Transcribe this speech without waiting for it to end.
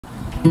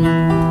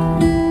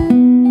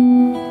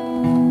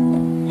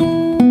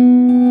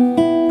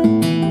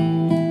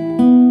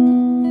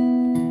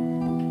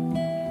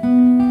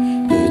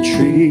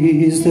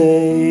Trees,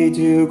 they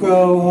do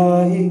grow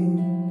high,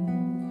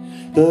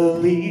 the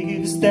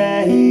leaves,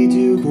 they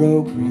do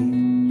grow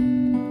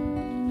green.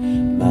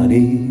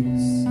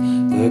 Many's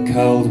the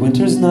cold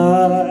winter's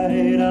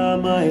night,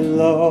 my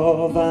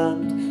love,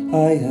 and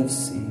I have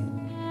seen.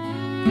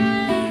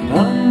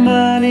 And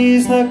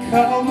many's the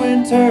cold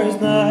winter's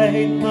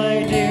night,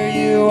 my dear,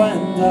 you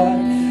and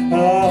I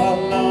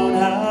alone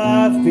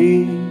have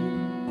been.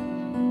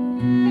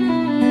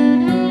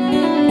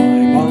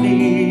 My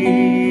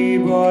bonny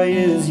boy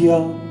is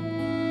young,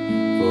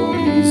 for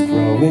he's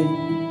growing,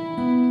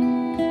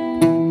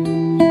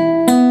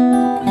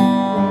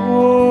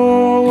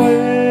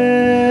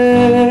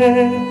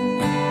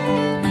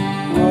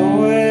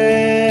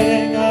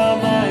 growing. Oh,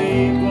 my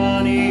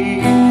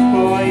bunny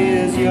boy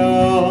is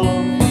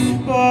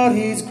young, but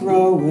he's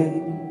growing.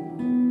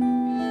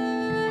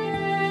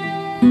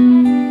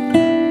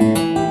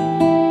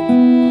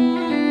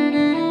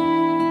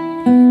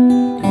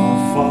 Oh,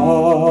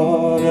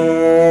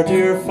 Father,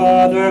 dear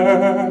Father,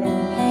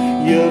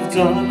 you've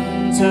done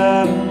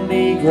to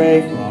me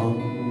great wrong.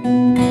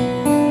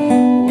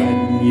 When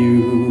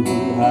you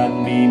had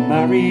me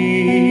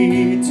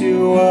married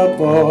to a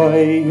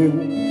boy who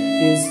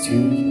is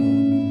too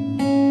young,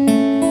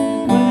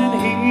 when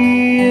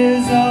he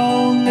is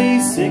only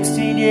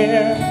 16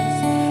 years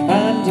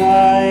and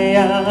I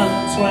am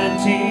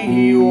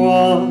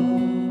 21.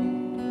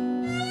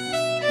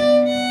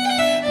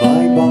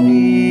 My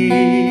bonny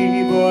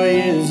boy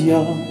is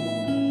young,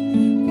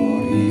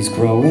 but he's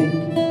growing.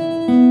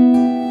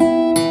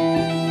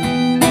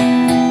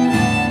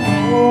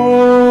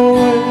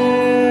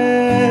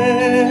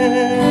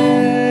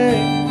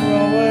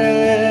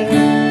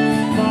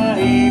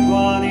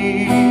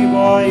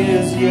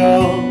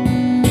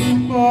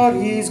 Young, but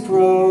he's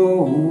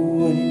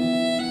growing.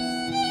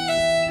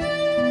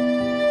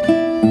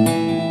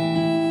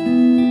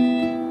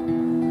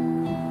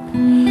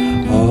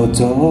 Oh,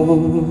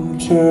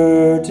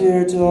 daughter,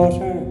 dear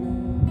daughter,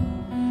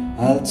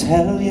 I'll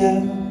tell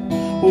you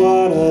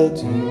what I'll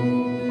do.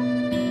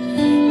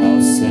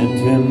 I'll send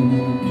him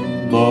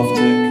off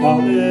to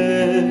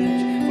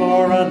college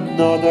for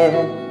another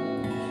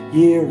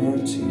year or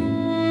two.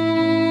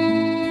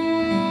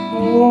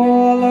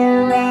 All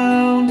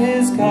around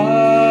his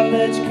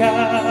college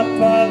cap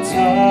I'll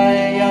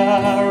tie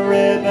a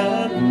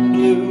ribbon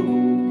blue,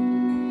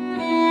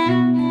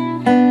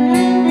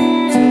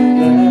 to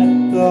let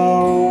the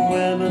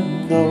women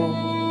know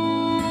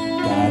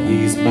that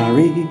he's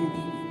married.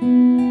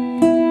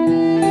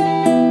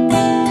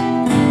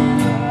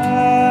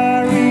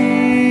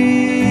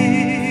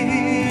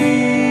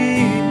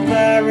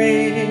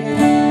 Married,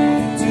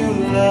 to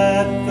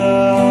let the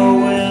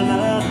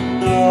women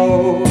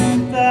know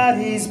that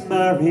he's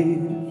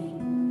married.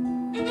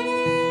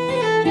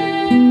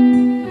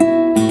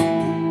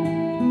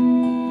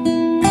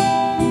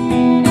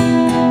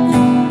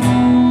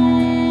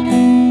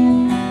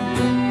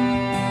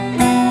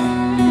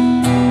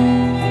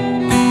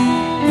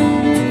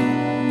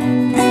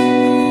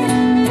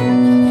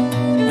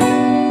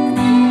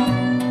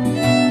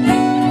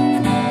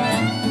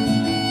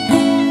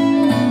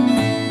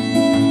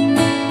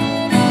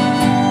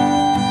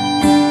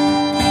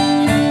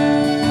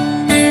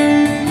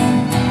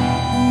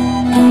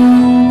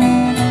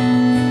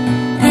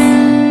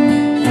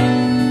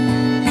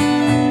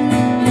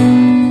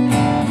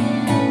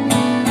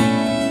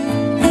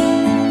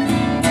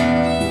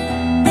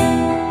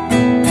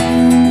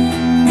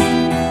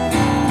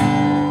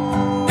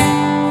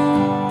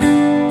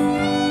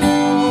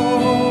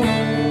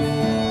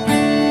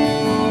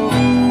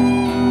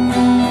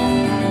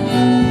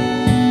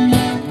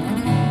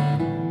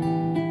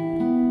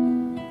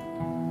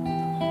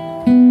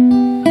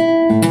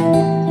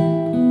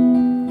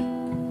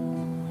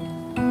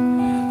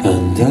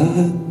 And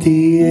at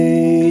the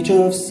age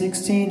of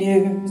 16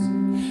 years,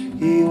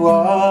 he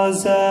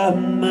was a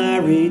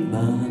married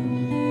man.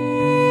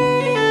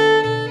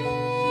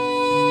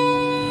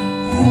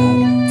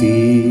 At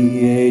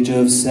the age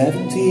of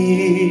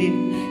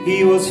 17,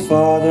 he was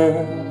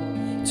father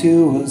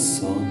to a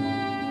son.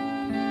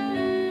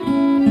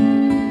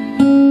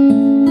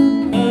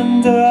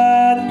 And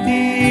at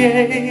the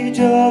age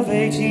of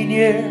 18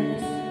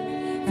 years,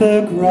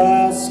 the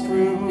grass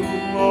grew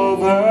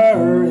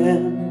over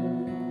him.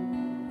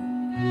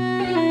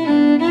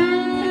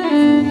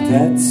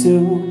 That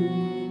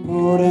soon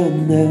put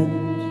an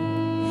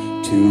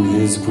end to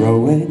his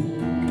growing.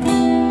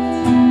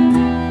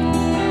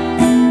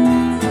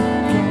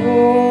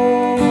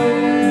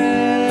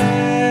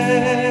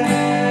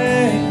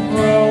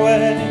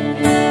 Growing,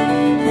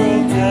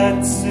 will that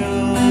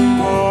soon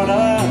put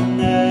an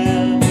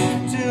end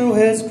to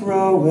his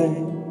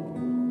growing?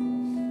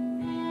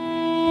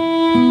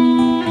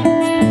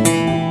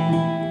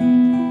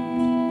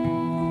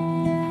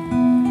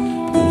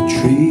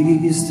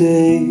 Trees,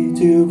 they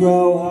do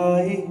grow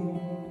high,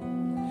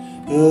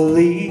 the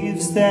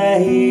leaves,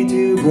 they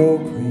do grow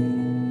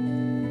green.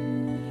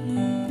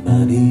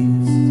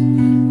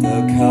 Many's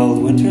the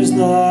cold winter's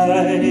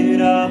night,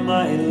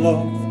 my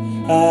love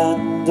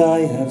and I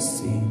have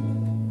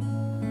seen.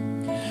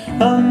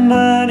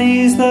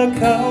 Many's the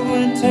cold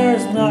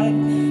winter's night,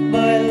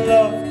 my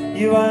love,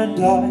 you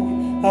and I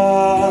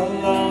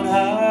alone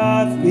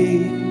have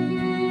been.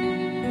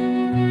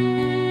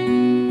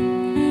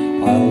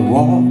 I'll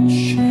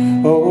watch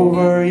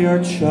over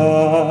your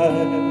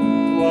child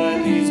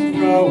while he's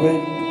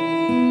growing